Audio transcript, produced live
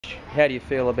how do you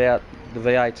feel about the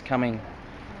V8s coming,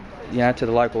 to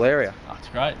the local area? Oh, it's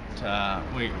great.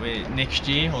 We next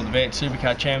year, or the V8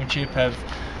 Supercar Championship, have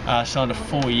signed a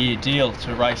 4-year deal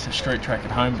to race the street track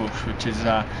at Homebush, which is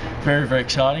very, very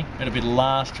exciting. It'll be the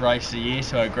last race of the year,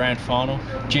 so a grand final,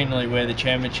 generally where the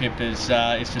championship is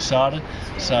decided.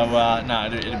 So no,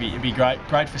 it'll be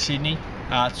great for Sydney.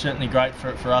 It's certainly great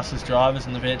for us as drivers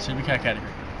in the V8 Supercar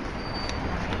category.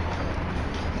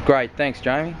 Great, thanks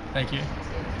Jamie. Thank you.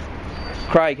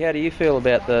 Craig, how do you feel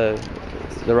about the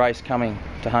race coming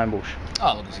to Homebush?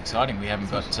 Oh, look, it's exciting. We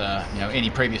haven't got any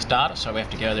previous data, so we have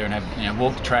to go there and have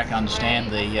walk the track,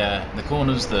 understand the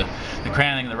corners, the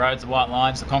crowning of the roads, the white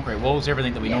lines, the concrete walls,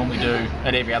 everything that we normally do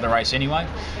at every other race anyway.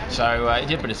 So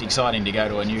yeah, but it's exciting to go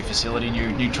to a new facility,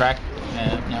 new track.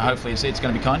 Hopefully it's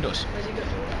going to be kind to us.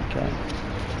 Okay.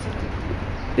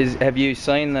 Have you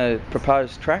seen the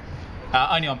proposed track?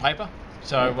 Only on paper.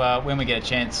 So when we get a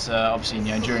chance, obviously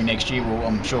during next year,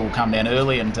 I'm sure we'll come down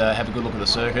early and have a good look at the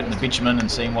circuit and the bitumen and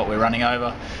seeing what we're running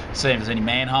over, see if there's any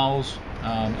manholes,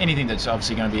 anything that's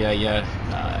obviously going to be a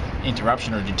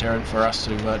interruption or a deterrent for us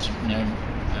to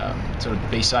sort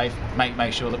of be safe,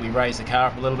 make sure that we raise the car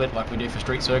up a little bit like we do for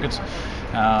street circuits.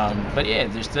 But yeah,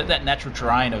 there's that natural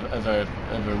terrain of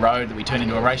a road that we turn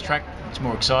into a racetrack. It's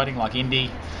more exciting, like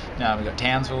Indy. We've got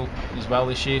Townsville as well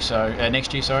this year,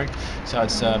 next year, sorry. So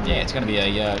it's it's going to be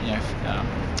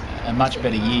a much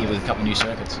better year with a couple of new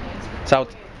circuits. So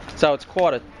it's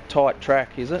quite a tight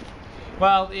track, is it?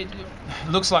 Well, it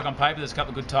looks like on paper there's a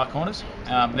couple of good tight corners.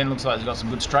 Then it looks like it's got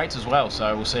some good straights as well.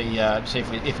 So we'll see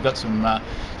if we've got some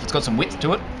it's got some width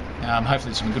to it.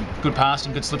 Hopefully some good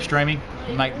passing, good slipstreaming,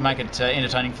 make it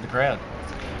entertaining for the crowd.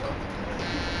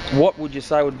 What would you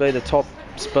say would be the top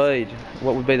speed?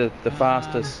 What would be the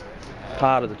fastest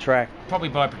part of the track? Probably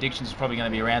by predictions, it's probably going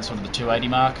to be around sort of the 280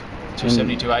 mark,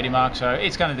 270, 280 mark. So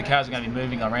the cars are going to be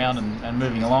moving around and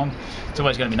moving along. It's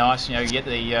always going to be nice. You get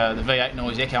the V8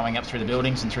 noise echoing up through the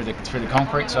buildings and through the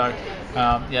concrete. So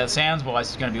yeah, sounds wise,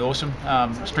 it's going to be awesome.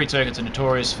 Street circuits are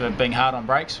notorious for being hard on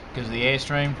brakes because of the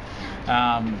airstream.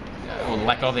 Or the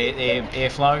lack of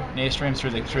airflow and airstream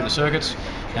through the circuits.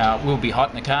 We'll be hot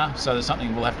in the car, so there's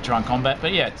something we'll have to try and combat.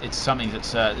 But yeah, it's something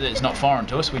that's not foreign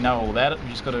to us. We know all about it. We've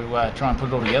just got to try and put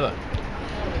it all together.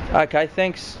 Okay,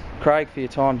 thanks Craig for your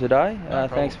time today. No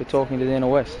thanks for talking to the Inner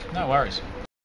West. No worries.